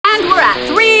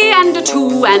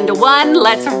2 and a 1,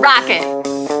 let's rock it.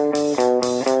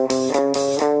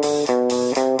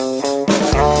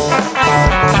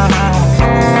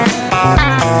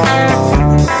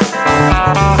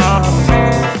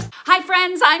 Hi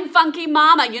friends, I'm Funky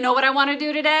Mama. You know what I want to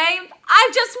do today?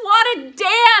 I just want to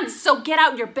dance. So get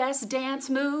out your best dance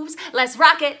moves. Let's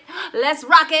rock it. Let's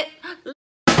rock it.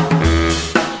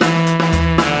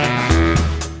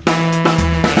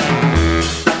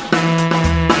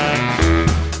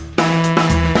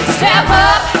 Step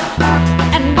up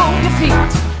and move your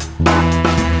feet.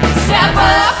 Step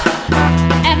up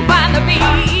and find the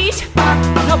beat.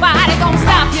 Nobody gonna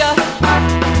stop you.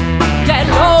 Get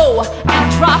low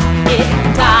and drop it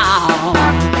down.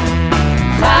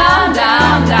 Down,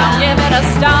 down, down. Give it a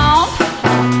stomp.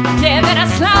 Give it a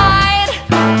slide.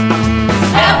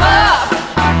 Step up.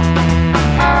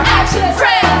 Action,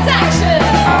 friends, action.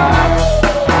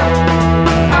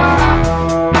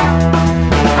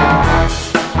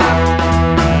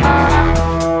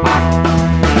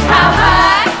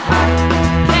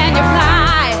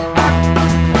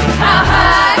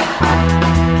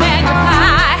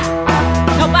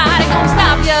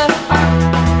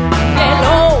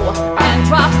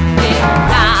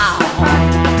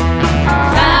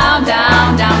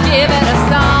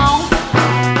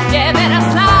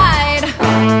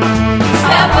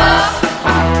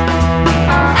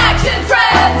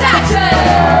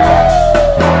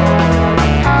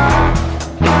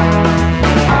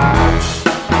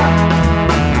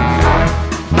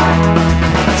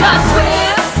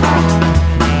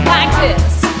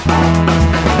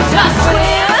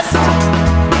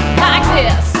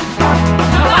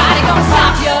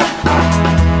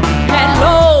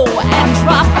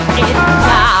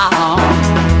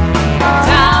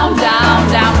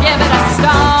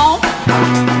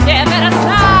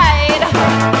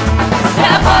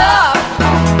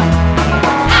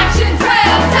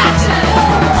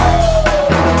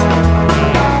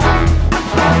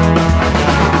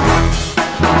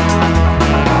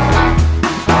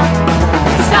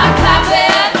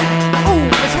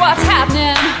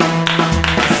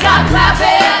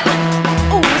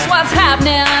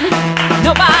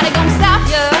 Nobody gonna stop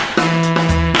you.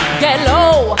 Get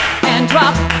low and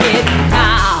drop it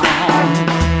down.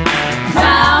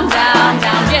 Down, down,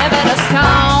 down. Give it a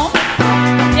stomp.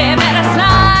 Give it a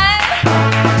slide.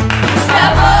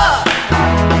 Step up.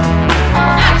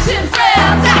 Action,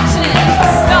 friends, action.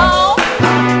 Stomp.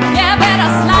 Give it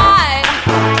a slide.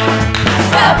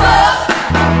 Step up.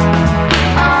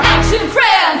 Action,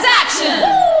 friends, action.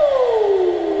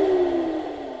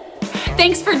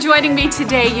 Thanks for joining me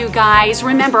today, you guys.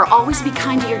 Remember, always be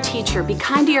kind to your teacher, be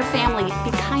kind to your family,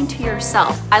 be kind to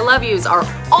yourself. I love yous are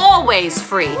always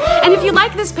free. And if you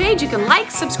like this page, you can like,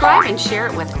 subscribe, and share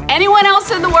it with anyone else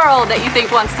in the world that you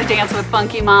think wants to dance with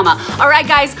Funky Mama. All right,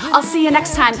 guys, I'll see you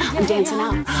next time. I'm dancing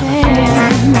out.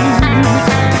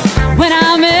 When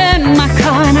I'm in my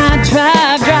car and I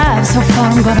drive so far,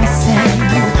 I'm gonna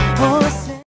say